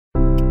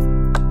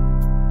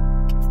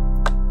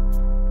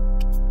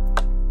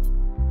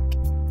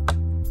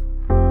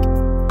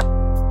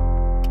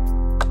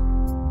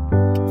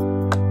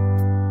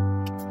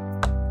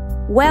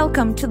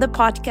Welcome to the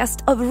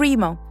podcast of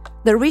ReMO,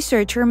 the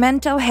Researcher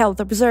Mental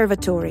Health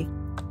Observatory.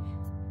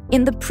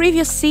 In the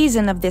previous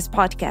season of this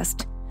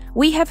podcast,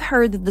 we have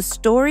heard the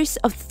stories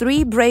of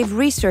 3 brave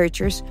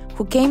researchers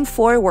who came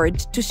forward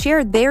to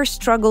share their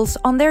struggles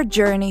on their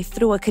journey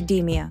through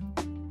academia.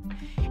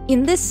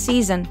 In this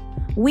season,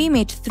 we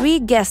meet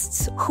 3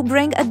 guests who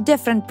bring a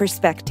different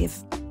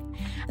perspective.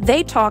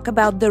 They talk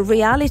about the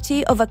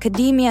reality of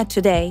academia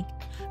today,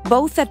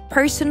 both at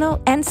personal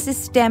and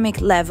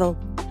systemic level,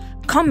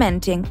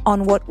 commenting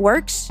on what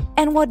works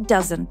and what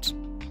doesn't,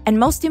 and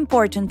most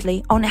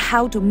importantly, on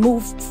how to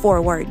move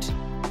forward.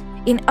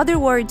 In other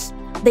words,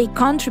 they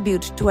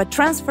contribute to a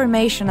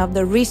transformation of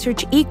the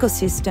research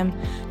ecosystem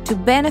to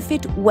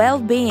benefit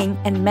well-being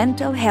and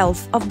mental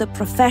health of the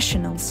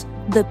professionals,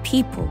 the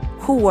people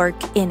who work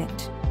in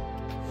it.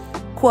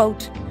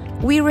 Quote,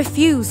 "We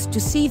refuse to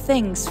see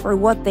things for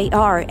what they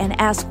are and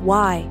ask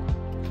why.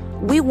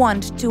 We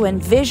want to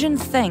envision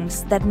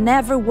things that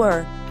never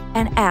were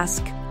and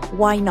ask,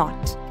 why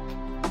not?"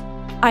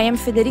 I am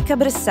Federica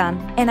Bressan,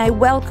 and I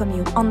welcome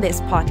you on this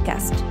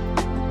podcast.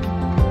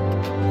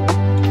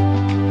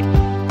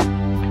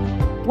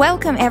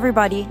 Welcome,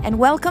 everybody, and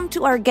welcome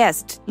to our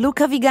guest,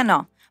 Luca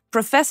Viganò,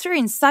 professor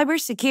in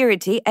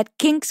cybersecurity at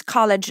King's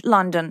College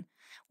London.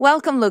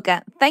 Welcome,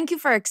 Luca. Thank you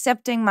for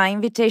accepting my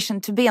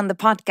invitation to be on the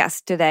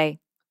podcast today.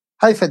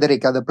 Hi,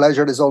 Federica. The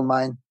pleasure is all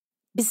mine.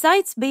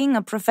 Besides being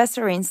a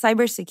professor in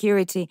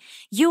cybersecurity,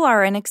 you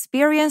are an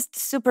experienced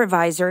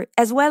supervisor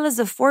as well as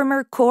a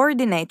former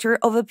coordinator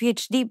of a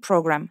PhD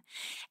program.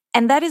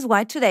 And that is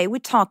why today we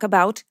talk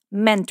about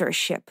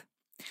mentorship.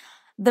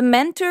 The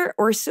mentor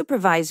or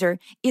supervisor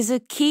is a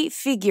key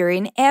figure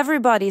in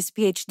everybody's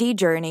PhD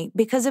journey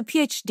because a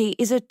PhD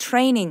is a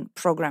training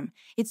program.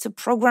 It's a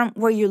program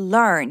where you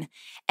learn,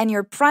 and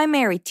your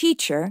primary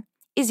teacher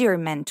is your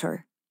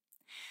mentor.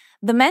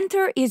 The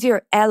mentor is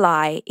your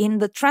ally in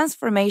the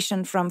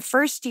transformation from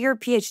first-year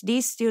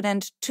PhD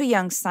student to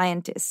young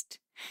scientist.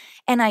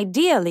 And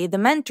ideally, the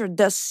mentor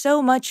does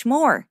so much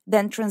more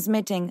than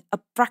transmitting a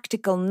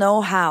practical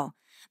know-how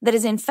that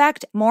is in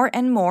fact more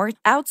and more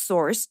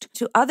outsourced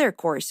to other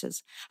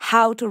courses.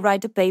 How to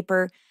write a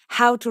paper,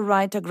 how to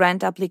write a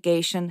grant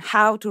application,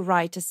 how to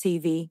write a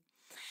CV.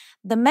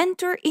 The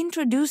mentor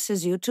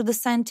introduces you to the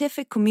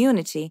scientific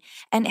community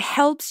and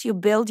helps you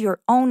build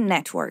your own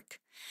network.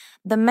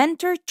 The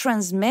mentor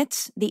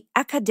transmits the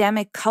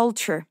academic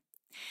culture.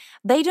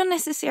 They don't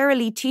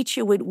necessarily teach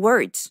you with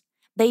words.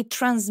 They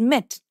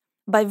transmit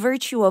by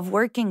virtue of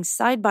working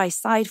side by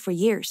side for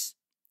years.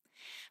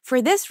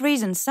 For this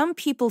reason, some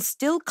people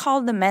still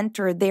call the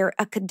mentor their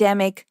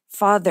academic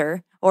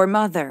father or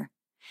mother.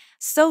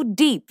 So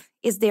deep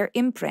is their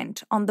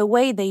imprint on the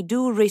way they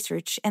do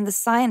research and the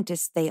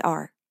scientists they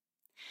are.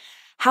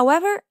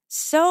 However,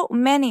 so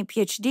many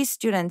PhD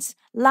students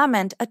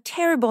lament a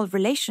terrible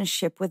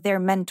relationship with their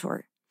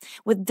mentor,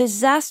 with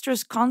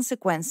disastrous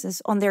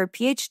consequences on their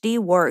PhD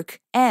work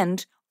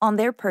and on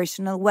their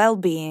personal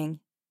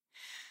well-being.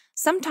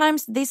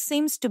 Sometimes this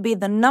seems to be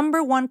the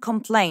number one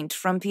complaint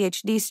from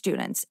PhD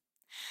students.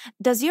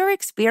 Does your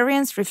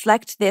experience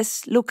reflect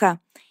this, Luca?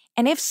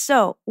 And if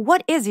so,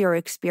 what is your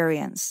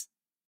experience?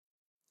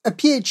 A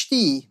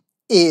PhD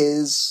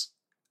is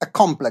a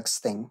complex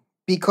thing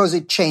because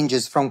it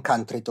changes from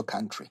country to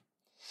country.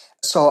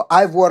 So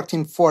I've worked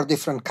in 4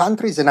 different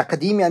countries, in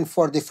academia in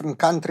 4 different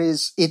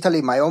countries,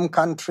 Italy, my home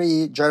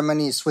country,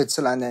 Germany,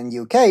 Switzerland, and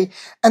UK.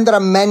 And there are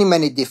many,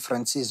 many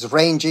differences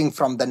ranging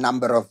from the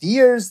number of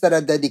years that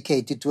are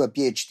dedicated to a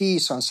PhD.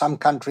 So some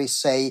countries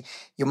say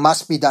you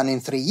must be done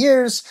in 3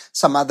 years.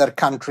 Some other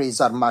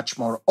countries are much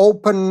more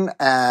open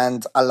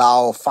and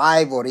allow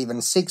 5 or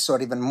even 6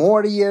 or even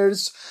more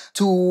years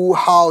to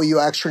how you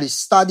actually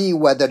study,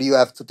 whether you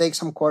have to take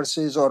some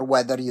courses or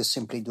whether you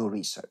simply do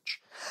research.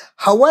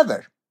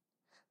 However,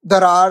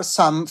 there are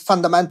some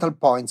fundamental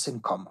points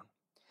in common.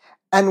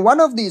 And one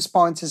of these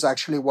points is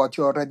actually what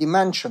you already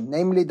mentioned,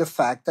 namely the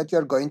fact that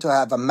you're going to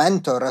have a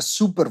mentor, a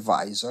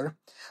supervisor,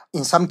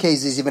 in some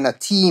cases even a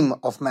team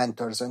of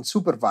mentors and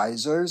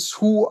supervisors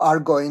who are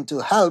going to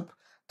help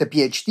the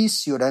PhD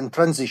student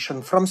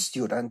transition from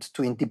student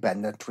to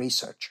independent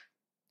researcher.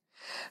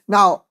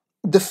 Now,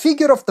 the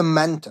figure of the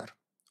mentor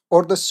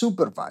or the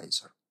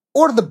supervisor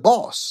or the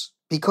boss,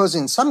 because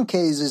in some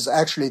cases,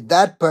 actually,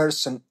 that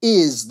person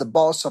is the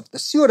boss of the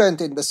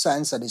student in the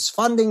sense that is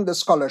funding the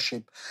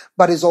scholarship,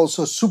 but is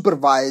also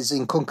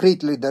supervising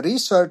concretely the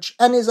research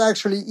and is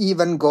actually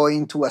even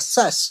going to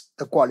assess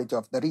the quality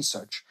of the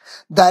research.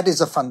 That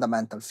is a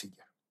fundamental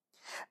figure.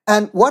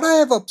 And what I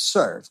have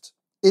observed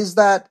is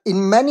that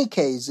in many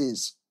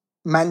cases,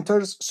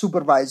 mentors,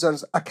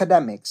 supervisors,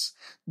 academics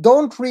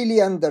don't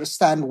really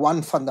understand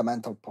one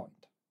fundamental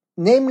point,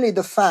 namely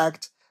the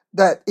fact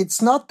that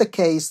it's not the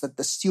case that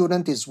the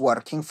student is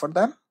working for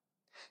them.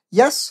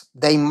 Yes,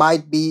 they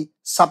might be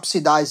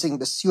subsidizing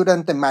the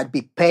student, they might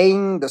be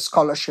paying the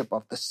scholarship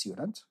of the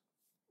student.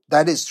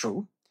 That is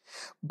true.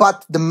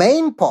 But the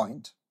main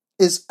point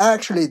is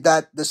actually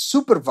that the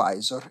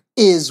supervisor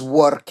is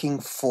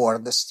working for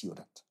the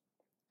student.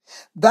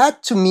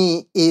 That to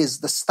me is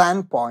the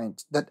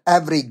standpoint that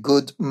every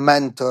good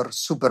mentor,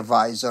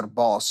 supervisor,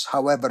 boss,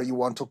 however you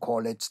want to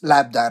call it,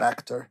 lab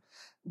director,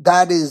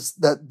 that is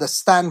the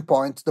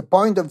standpoint, the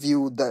point of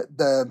view,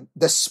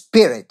 the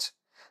spirit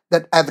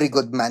that every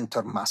good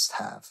mentor must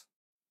have.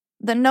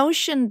 The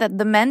notion that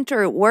the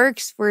mentor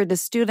works for the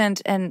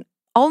student and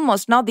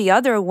almost not the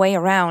other way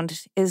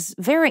around is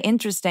very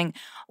interesting.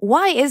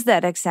 Why is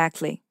that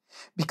exactly?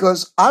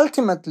 Because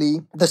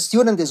ultimately, the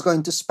student is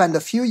going to spend a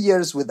few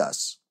years with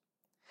us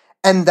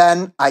and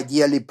then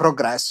ideally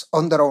progress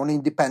on their own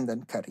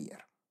independent career.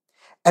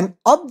 And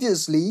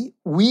obviously,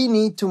 we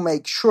need to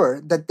make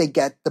sure that they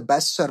get the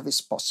best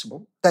service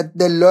possible, that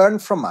they learn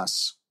from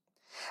us,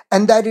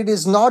 and that it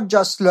is not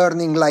just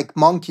learning like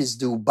monkeys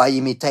do by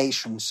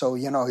imitation. So,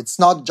 it's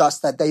not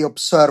just that they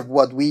observe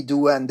what we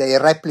do and they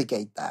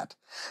replicate that,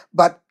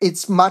 but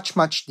it's much,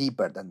 much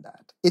deeper than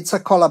that. It's a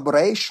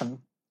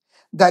collaboration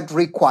that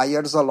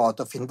requires a lot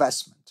of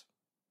investment.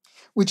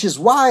 Which is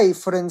why,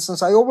 for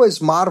instance, I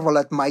always marvel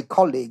at my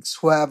colleagues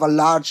who have a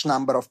large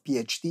number of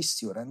PhD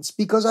students,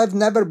 because I've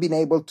never been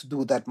able to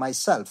do that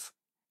myself.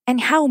 And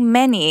how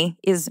many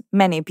is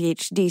many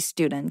PhD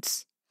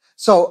students?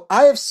 So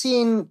I have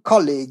seen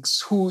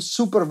colleagues who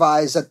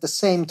supervise at the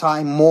same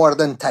time more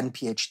than 10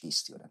 PhD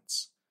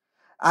students.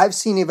 I've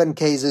seen even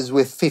cases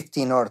with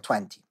 15 or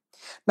 20.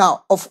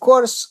 Now, of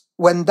course,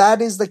 when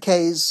that is the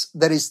case,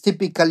 there is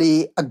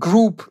typically a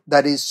group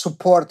that is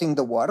supporting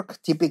the work.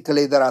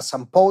 Typically, there are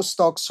some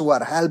postdocs who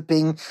are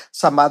helping,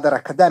 some other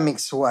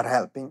academics who are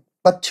helping.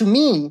 But to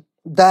me,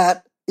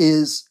 it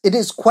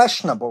is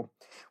questionable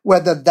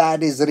whether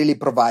that is really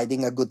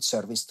providing a good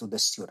service to the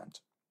student.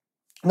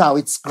 Now,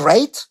 it's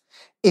great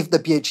if the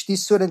PhD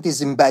student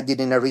is embedded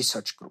in a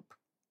research group.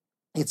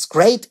 It's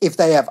great if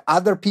they have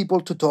other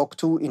people to talk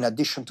to in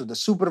addition to the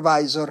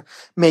supervisor,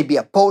 maybe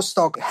a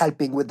postdoc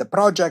helping with the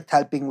project,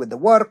 helping with the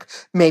work,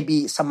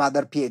 maybe some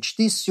other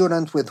PhD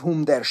student with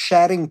whom they're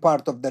sharing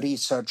part of the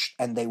research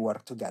and they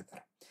work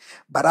together.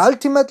 But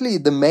ultimately,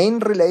 the main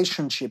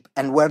relationship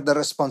and where the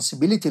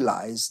responsibility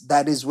lies,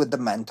 that is with the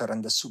mentor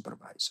and the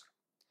supervisor.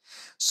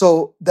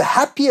 So the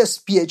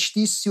happiest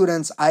PhD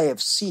students I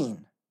have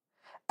seen,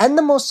 and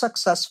the most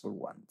successful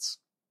ones,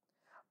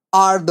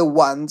 are the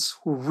ones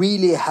who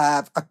really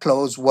have a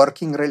close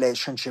working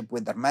relationship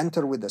with their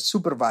mentor, with the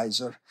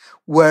supervisor,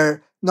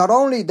 where not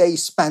only they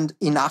spend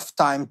enough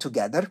time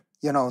together,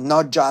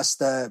 not just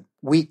a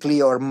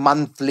weekly or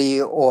monthly,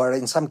 or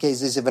in some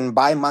cases even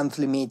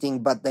bi-monthly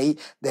meeting, but they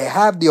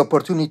have the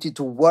opportunity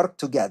to work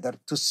together,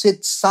 to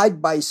sit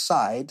side by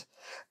side,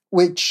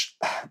 which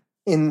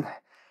in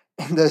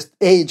the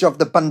age of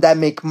the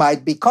pandemic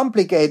might be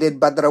complicated,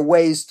 but there are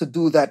ways to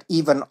do that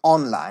even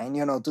online,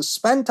 to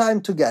spend time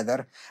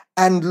together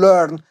and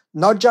learn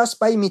not just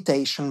by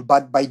imitation,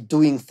 but by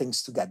doing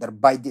things together,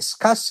 by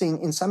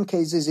discussing, in some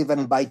cases,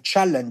 even by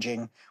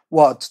challenging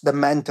what the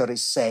mentor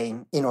is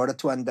saying in order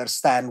to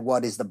understand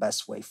what is the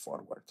best way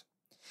forward.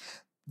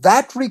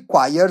 That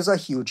requires a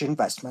huge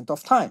investment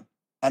of time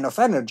and of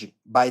energy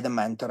by the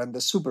mentor and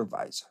the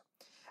supervisor.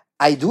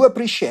 I do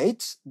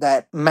appreciate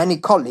that many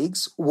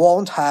colleagues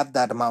won't have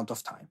that amount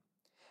of time.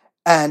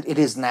 And it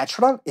is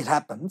natural, it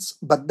happens.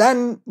 But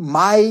then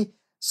my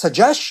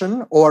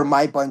suggestion or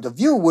my point of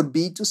view would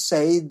be to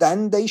say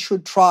then they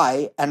should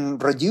try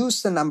and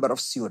reduce the number of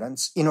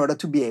students in order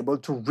to be able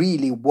to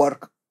really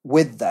work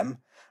with them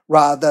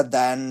rather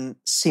than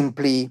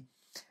simply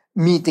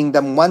meeting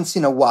them once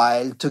in a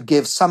while to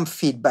give some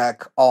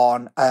feedback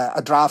on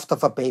a draft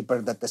of a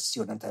paper that the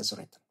student has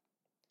written.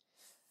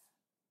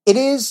 It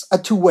is a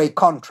two-way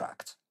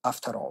contract,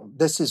 after all.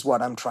 This is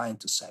what I'm trying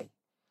to say.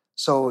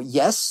 So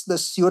yes, the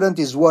student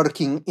is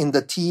working in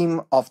the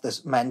team of the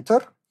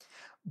mentor,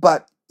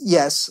 but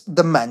yes,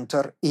 the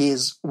mentor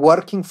is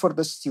working for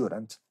the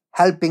student,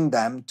 helping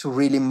them to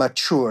really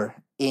mature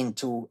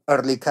into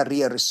early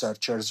career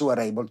researchers who are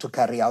able to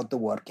carry out the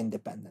work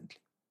independently.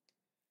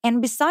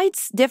 And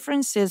besides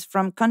differences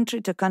from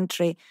country to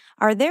country,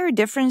 are there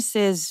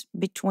differences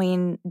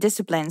between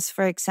disciplines,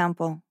 for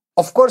example?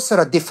 Of course, there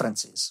are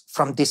differences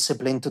from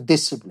discipline to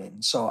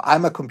discipline. So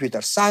I'm a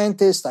computer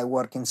scientist, I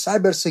work in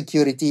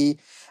cybersecurity,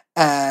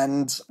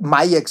 and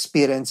my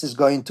experience is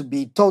going to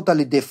be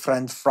totally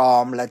different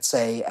from, let's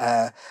say,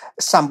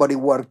 somebody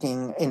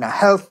working in a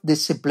health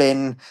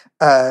discipline,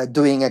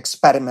 doing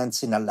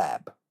experiments in a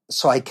lab.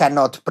 So I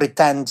cannot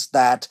pretend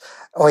that,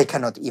 or I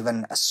cannot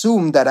even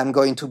assume that I'm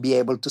going to be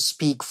able to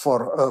speak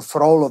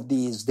for all of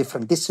these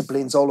different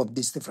disciplines, all of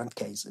these different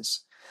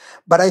cases.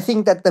 But I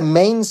think that the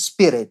main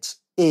spirit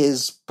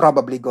is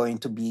probably going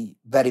to be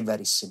very,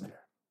 very similar.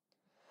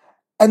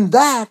 And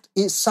that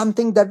is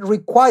something that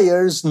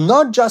requires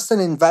not just an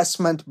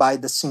investment by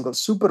the single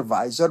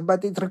supervisor,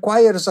 but it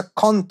requires a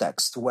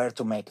context where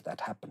to make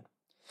that happen.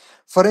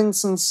 For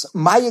instance,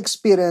 my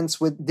experience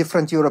with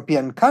different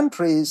European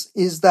countries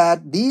is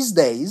that these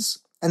days,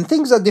 and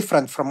things are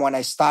different from when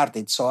I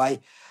started. So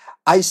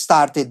I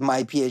started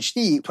my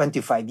PhD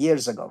 25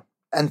 years ago.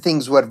 and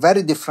things were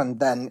very different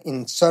then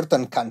in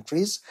certain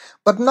countries,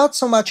 but not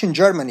so much in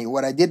Germany,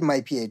 where I did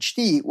my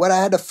PhD, where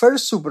I had a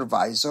first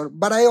supervisor,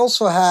 but I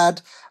also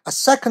had a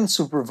second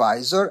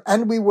supervisor,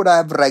 and we would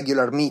have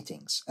regular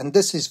meetings. And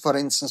this is, for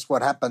instance,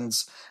 what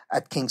happens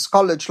at King's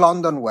College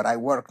London, where I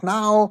work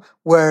now,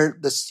 where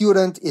the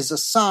student is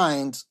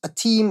assigned a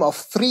team of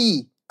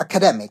 3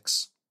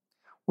 academics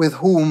with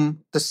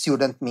whom the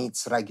student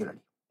meets regularly.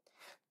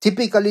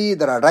 Typically,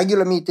 there are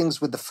regular meetings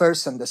with the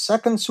first and the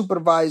second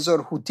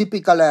supervisor, who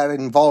typically are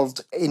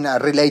involved in a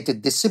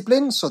related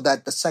discipline, so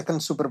that the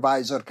second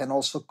supervisor can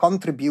also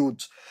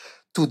contribute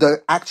to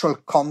the actual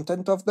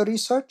content of the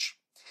research.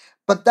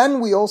 But then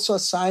we also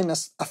assign a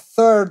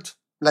third,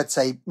 let's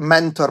say,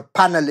 mentor,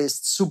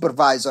 panelist,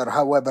 supervisor,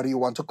 however you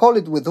want to call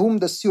it, with whom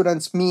the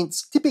students meet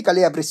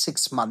typically every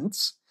 6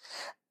 months.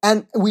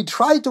 And we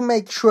try to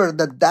make sure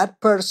that that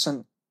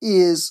person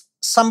is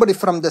somebody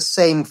from the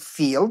same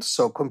field,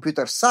 so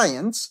computer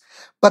science,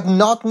 but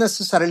not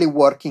necessarily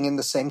working in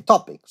the same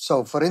topic.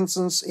 So, for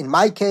instance, in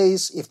my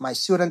case, if my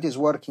student is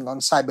working on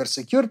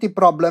cybersecurity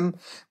problem,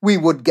 we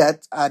would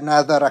get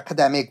another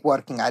academic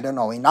working,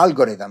 in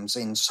algorithms,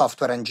 in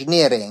software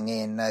engineering,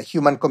 in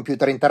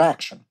human-computer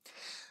interaction.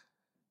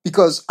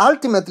 Because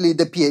ultimately,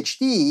 the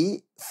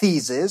PhD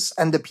thesis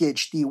and the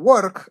PhD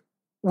work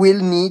will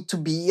need to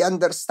be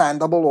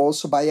understandable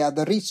also by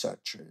other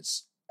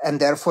researchers. And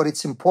therefore,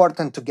 it's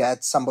important to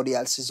get somebody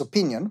else's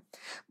opinion.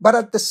 But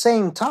at the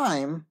same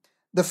time,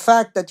 the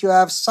fact that you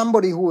have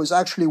somebody who is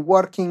actually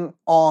working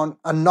on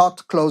a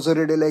not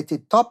closely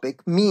related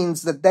topic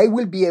means that they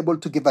will be able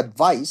to give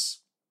advice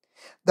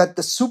that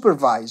the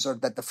supervisor,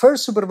 that the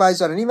first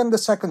supervisor and even the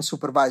second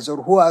supervisor,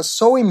 who are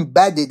so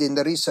embedded in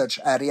the research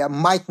area,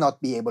 might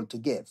not be able to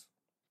give.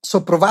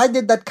 So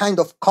provided that kind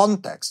of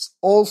context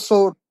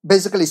also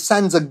basically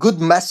sends a good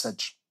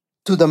message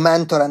to the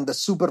mentor and the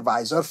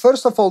supervisor,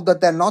 first of all, that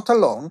they're not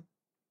alone,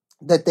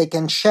 that they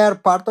can share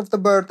part of the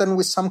burden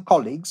with some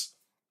colleagues.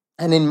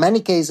 And in many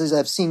cases,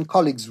 I've seen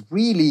colleagues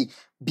really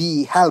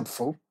be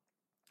helpful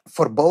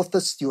for both the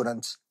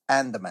students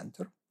and the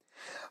mentor.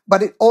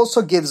 But it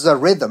also gives a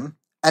rhythm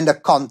and a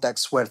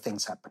context where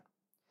things happen.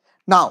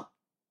 Now,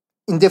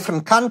 in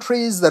different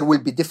countries, there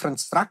will be different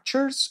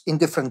structures. In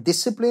different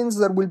disciplines,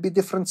 there will be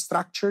different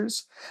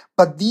structures.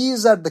 But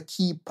these are the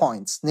key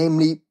points,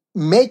 namely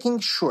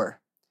making sure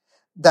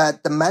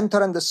that the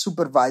mentor and the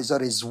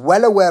supervisor is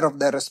well aware of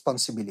their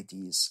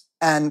responsibilities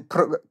and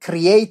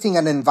creating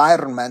an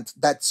environment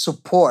that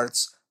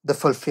supports the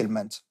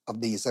fulfillment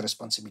of these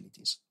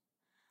responsibilities.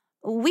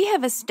 We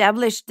have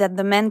established that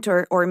the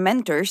mentor or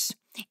mentors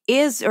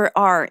is or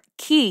are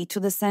key to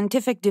the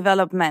scientific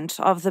development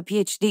of the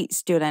PhD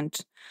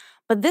student.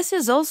 But this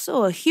is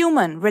also a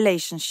human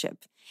relationship,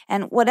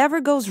 and whatever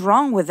goes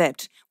wrong with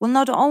it will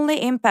not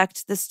only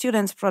impact the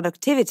student's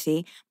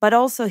productivity, but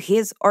also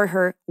his or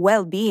her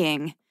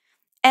well-being.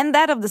 And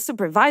that of the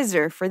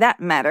supervisor, for that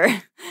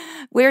matter.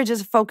 We're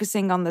just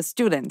focusing on the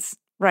students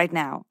right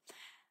now.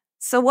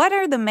 So what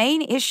are the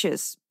main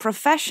issues,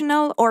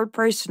 professional or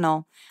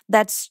personal,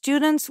 that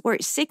students were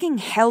seeking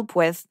help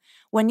with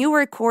when you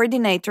were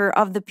coordinator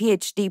of the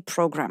PhD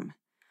program?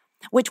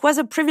 Which was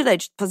a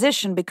privileged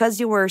position because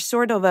you were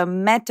sort of a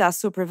meta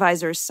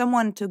supervisor,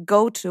 someone to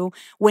go to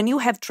when you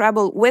have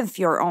trouble with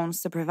your own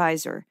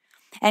supervisor.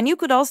 And you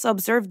could also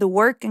observe the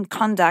work and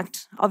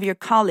conduct of your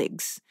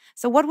colleagues.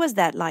 So what was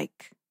that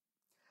like?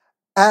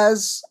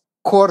 As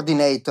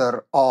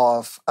coordinator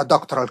of a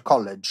doctoral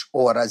college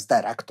or as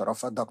director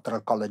of a doctoral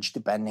college,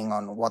 depending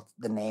on what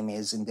the name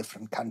is in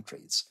different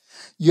countries,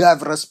 you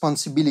have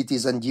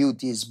responsibilities and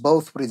duties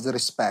both with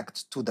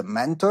respect to the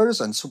mentors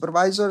and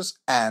supervisors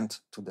and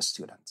to the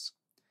students.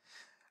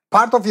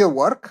 Part of your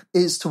work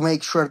is to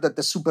make sure that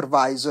the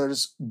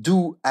supervisors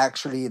do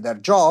actually their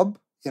job.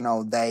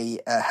 They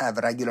have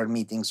regular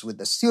meetings with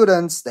the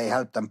students, they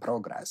help them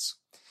progress.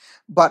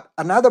 But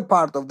another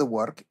part of the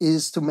work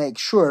is to make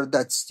sure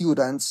that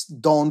students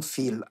don't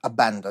feel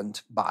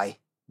abandoned by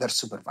their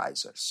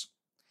supervisors.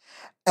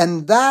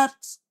 And that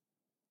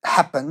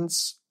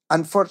happens,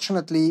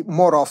 unfortunately,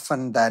 more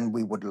often than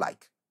we would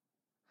like.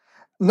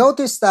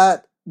 Notice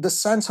that the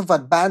sense of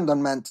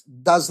abandonment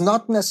does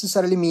not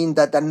necessarily mean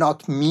that they're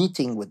not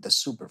meeting with the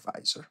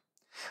supervisor,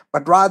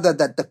 but rather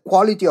that the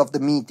quality of the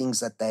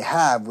meetings that they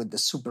have with the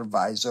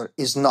supervisor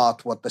is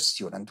not what the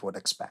student would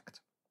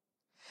expect.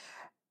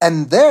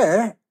 And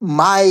there,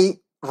 my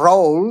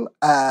role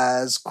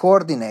as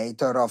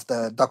coordinator of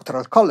the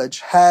doctoral college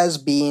has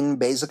been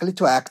basically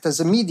to act as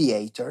a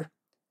mediator,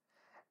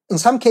 in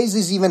some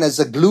cases even as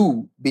a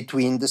glue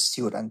between the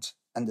student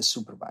and the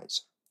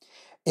supervisor.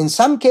 In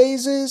some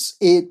cases,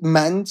 it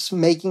meant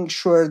making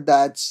sure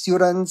that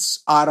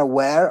students are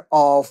aware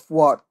of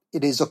what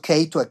it is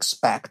okay to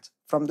expect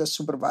from the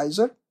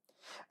supervisor.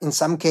 In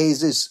some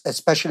cases,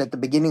 especially at the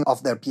beginning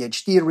of their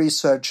PhD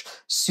research,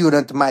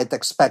 student might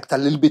expect a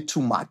little bit too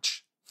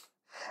much.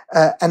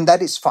 And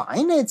that is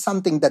fine. It's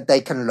something that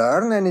they can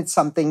learn, and it's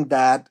something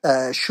that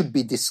should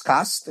be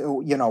discussed.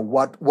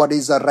 What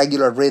is a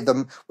regular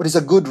rhythm? What is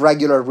a good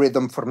regular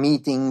rhythm for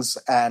meetings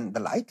and the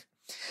like?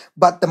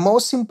 But the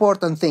most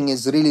important thing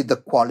is really the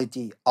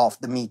quality of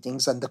the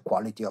meetings and the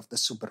quality of the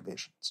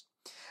supervisions.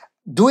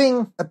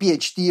 Doing a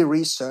PhD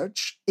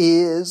research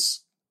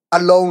is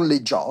a lonely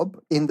job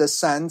in the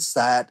sense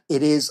that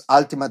it is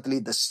ultimately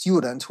the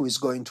student who is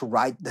going to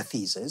write the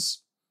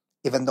thesis,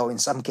 even though in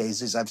some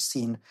cases I've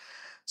seen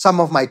some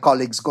of my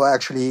colleagues go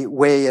actually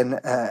way and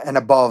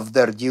above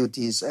their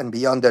duties and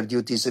beyond their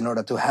duties in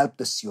order to help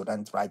the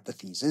student write the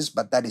thesis,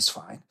 but that is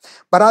fine.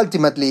 But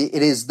ultimately,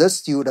 it is the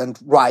student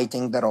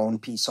writing their own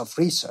piece of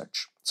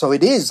research. So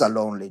it is a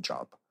lonely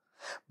job.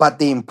 But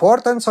the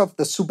importance of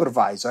the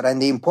supervisor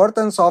and the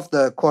importance of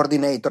the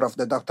coordinator of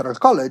the doctoral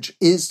college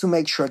is to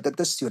make sure that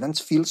the students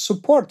feel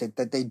supported,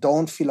 that they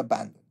don't feel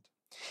abandoned.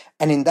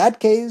 And in that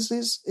case,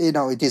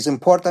 it is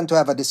important to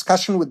have a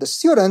discussion with the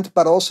student,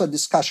 but also a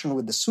discussion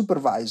with the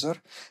supervisor,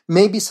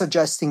 maybe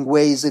suggesting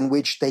ways in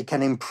which they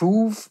can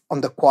improve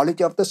on the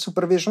quality of the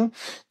supervision.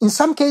 In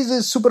some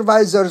cases,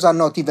 supervisors are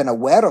not even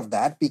aware of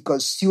that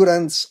because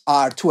students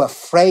are too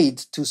afraid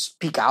to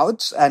speak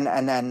out and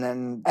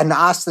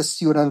ask the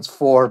students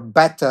for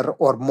better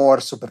or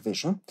more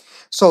supervision.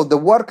 So the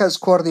work as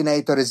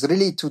coordinator is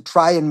really to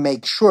try and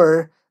make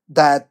sure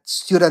that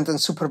student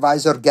and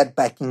supervisor get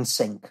back in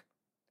sync,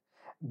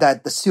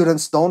 that the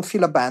students don't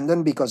feel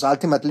abandoned, because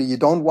ultimately you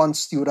don't want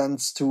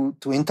students to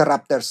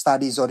interrupt their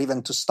studies or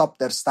even to stop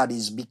their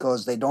studies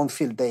because they don't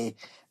feel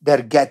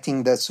they're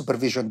getting the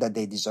supervision that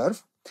they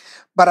deserve.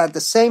 But at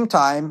the same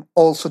time,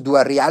 also do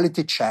a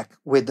reality check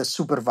with the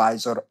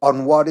supervisor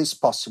on what is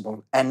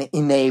possible and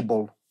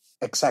enable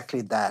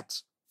exactly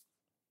that.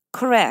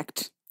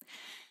 Correct.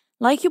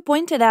 Like you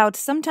pointed out,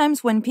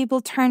 sometimes when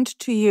people turned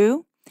to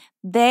you,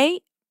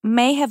 they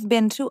may have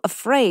been too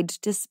afraid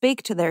to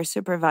speak to their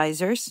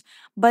supervisors,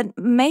 but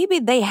maybe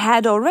they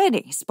had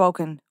already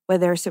spoken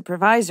with their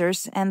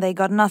supervisors and they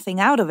got nothing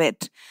out of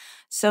it.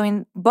 So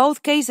in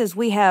both cases,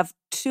 we have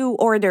two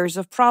orders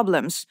of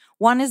problems.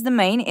 One is the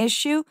main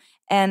issue,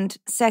 and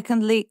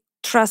secondly,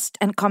 trust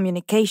and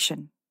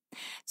communication.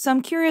 So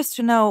I'm curious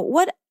to know,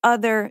 what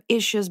other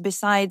issues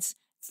besides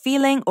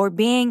feeling or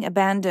being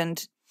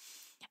abandoned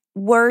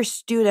were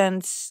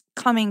students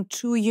coming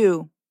to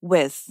you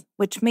with,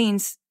 which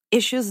means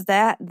issues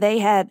that they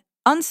had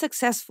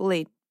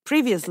unsuccessfully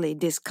previously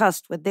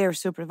discussed with their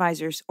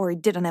supervisors or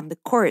didn't have the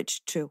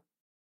courage to?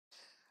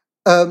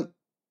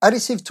 I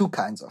received two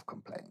kinds of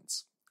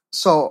complaints.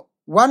 So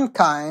one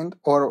kind,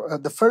 or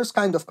the first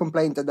kind of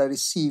complaint that I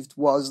received,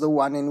 was the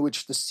one in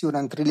which the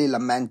student really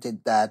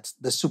lamented that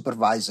the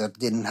supervisor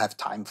didn't have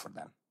time for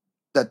them,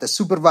 that the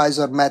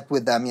supervisor met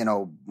with them,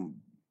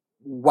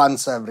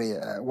 once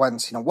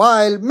in a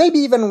while, maybe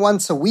even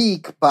once a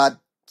week, but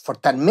for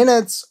 10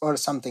 minutes or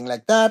something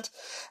like that.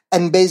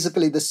 And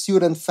basically the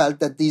student felt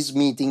that these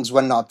meetings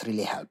were not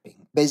really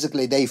helping.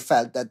 Basically, they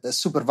felt that the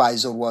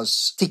supervisor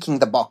was ticking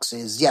the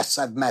boxes. Yes,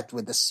 I've met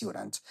with the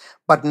student,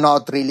 but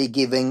not really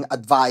giving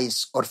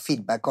advice or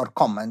feedback or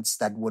comments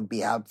that would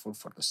be helpful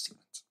for the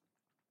student.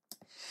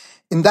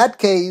 In that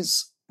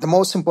case, the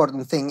most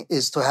important thing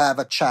is to have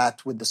a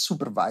chat with the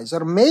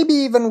supervisor, maybe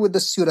even with the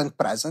student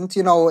present.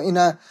 In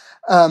a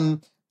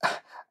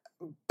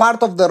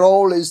part of the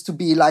role is to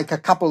be like a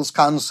couples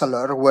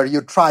counselor, where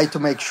you try to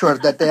make sure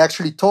that they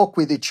actually talk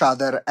with each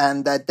other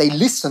and that they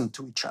listen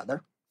to each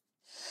other.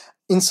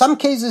 In some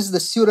cases, the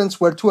students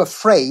were too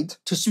afraid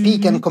to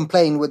speak and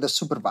complain with the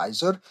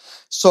supervisor.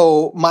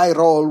 So my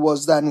role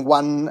was then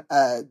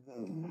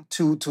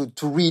to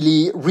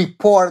really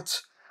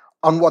report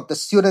on what the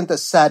student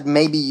has said,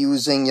 maybe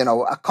using,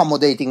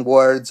 accommodating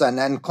words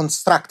and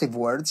constructive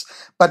words,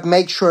 but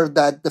make sure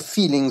that the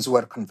feelings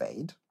were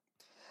conveyed.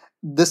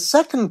 The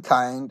second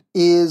kind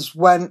is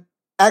when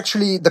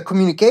actually the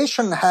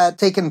communication had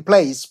taken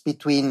place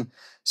between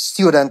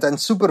student and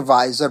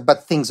supervisor,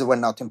 but things were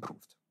not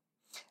improved.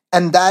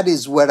 And that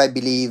is where I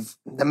believe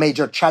the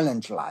major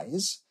challenge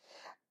lies.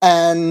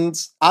 And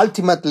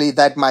ultimately,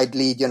 that might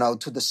lead,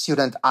 to the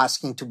student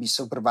asking to be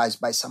supervised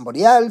by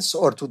somebody else,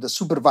 or to the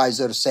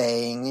supervisor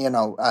saying,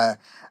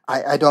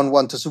 I don't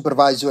want to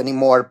supervise you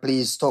anymore.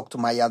 Please talk to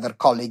my other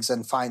colleagues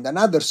and find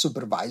another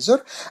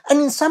supervisor. And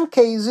in some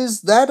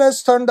cases, that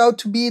has turned out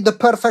to be the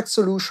perfect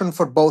solution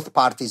for both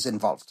parties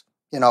involved.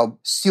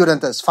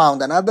 Student has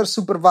found another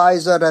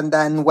supervisor and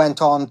then went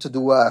on to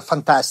do a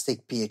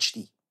fantastic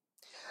PhD.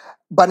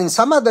 But in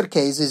some other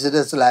cases, it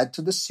has led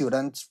to the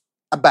student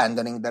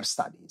abandoning their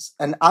studies.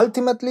 And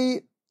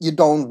ultimately, you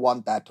don't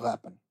want that to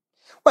happen.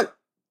 Well,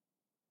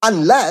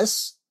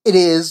 unless it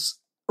is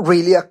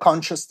really a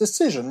conscious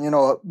decision.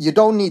 You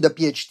don't need a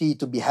PhD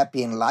to be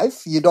happy in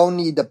life. You don't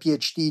need a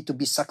PhD to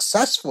be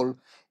successful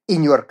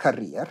in your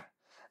career.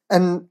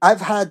 And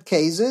I've had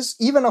cases,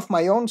 even of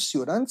my own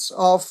students,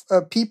 of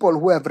people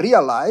who have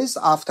realized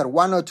after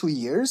 1 or 2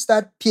 years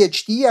that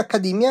PhD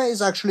academia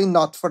is actually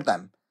not for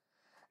them.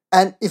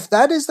 And if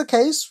that is the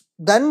case,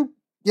 then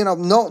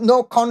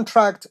no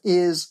contract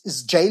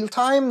is jail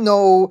time.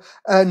 No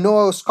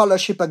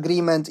scholarship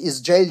agreement is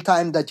jail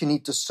time that you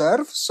need to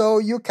serve. So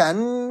you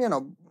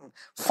can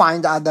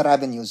find other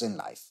avenues in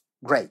life.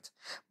 Great.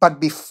 But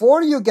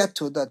before you get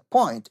to that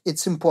point,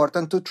 it's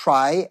important to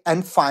try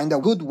and find a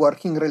good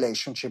working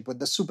relationship with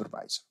the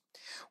supervisor.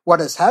 What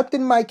has helped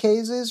in my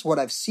cases, what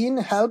I've seen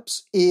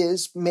helps,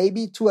 is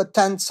maybe to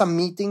attend some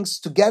meetings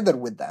together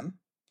with them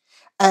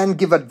and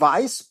give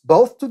advice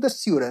both to the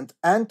student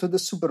and to the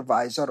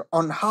supervisor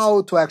on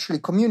how to actually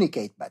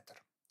communicate better.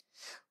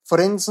 For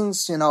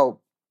instance,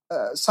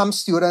 some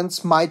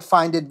students might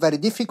find it very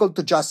difficult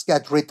to just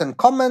get written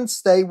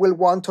comments. They will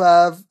want to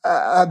have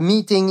a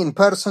meeting in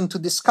person to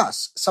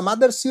discuss. Some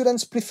other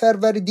students prefer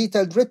very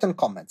detailed written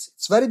comments.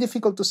 It's very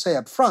difficult to say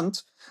up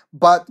front,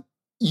 but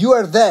you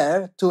are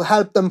there to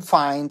help them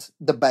find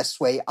the best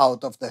way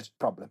out of that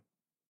problem.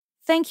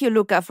 Thank you,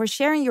 Luca, for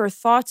sharing your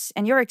thoughts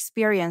and your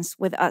experience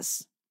with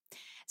us.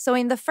 So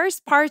in the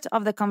first part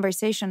of the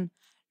conversation,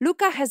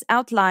 Luca has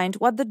outlined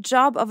what the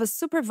job of a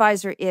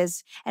supervisor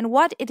is and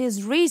what it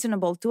is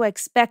reasonable to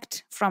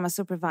expect from a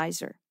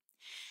supervisor.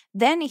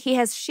 Then he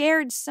has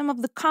shared some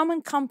of the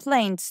common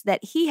complaints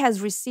that he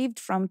has received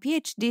from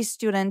PhD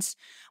students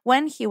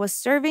when he was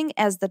serving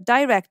as the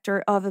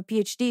director of a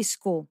PhD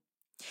school.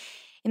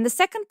 In the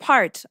second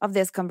part of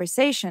this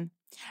conversation,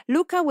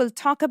 Luca will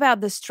talk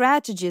about the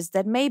strategies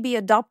that may be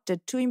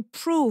adopted to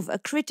improve a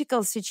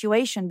critical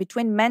situation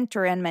between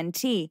mentor and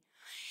mentee.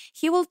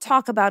 He will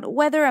talk about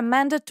whether a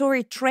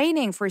mandatory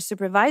training for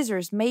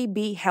supervisors may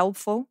be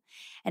helpful,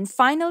 and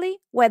finally,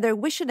 whether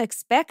we should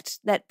expect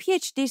that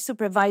PhD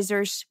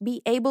supervisors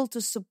be able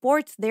to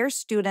support their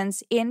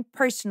students in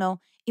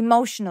personal,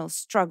 emotional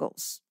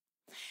struggles.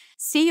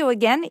 See you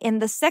again in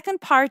the second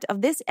part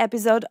of this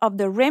episode of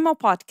the ReMO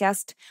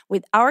podcast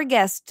with our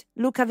guest,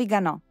 Luca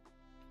Viganò.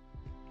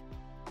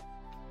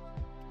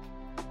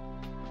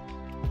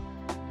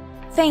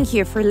 Thank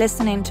you for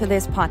listening to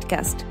this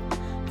podcast.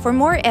 For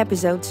more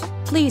episodes,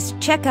 please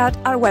check out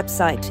our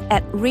website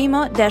at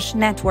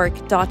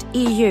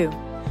remo-network.eu.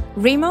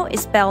 ReMO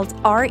is spelled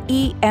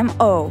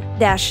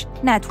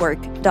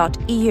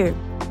REMO-network.eu.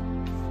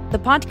 The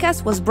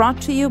podcast was brought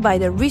to you by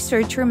the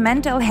Researcher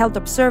Mental Health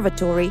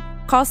Observatory,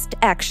 Cost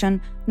Action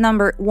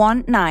number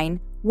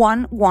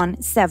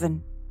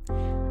 19117.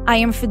 I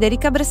am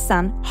Federica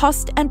Bressan,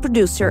 host and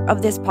producer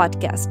of this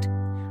podcast.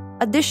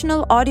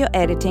 Additional audio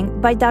editing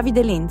by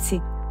Davide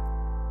Linzi.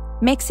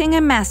 Mixing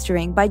and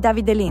mastering by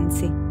Davide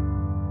Linzi.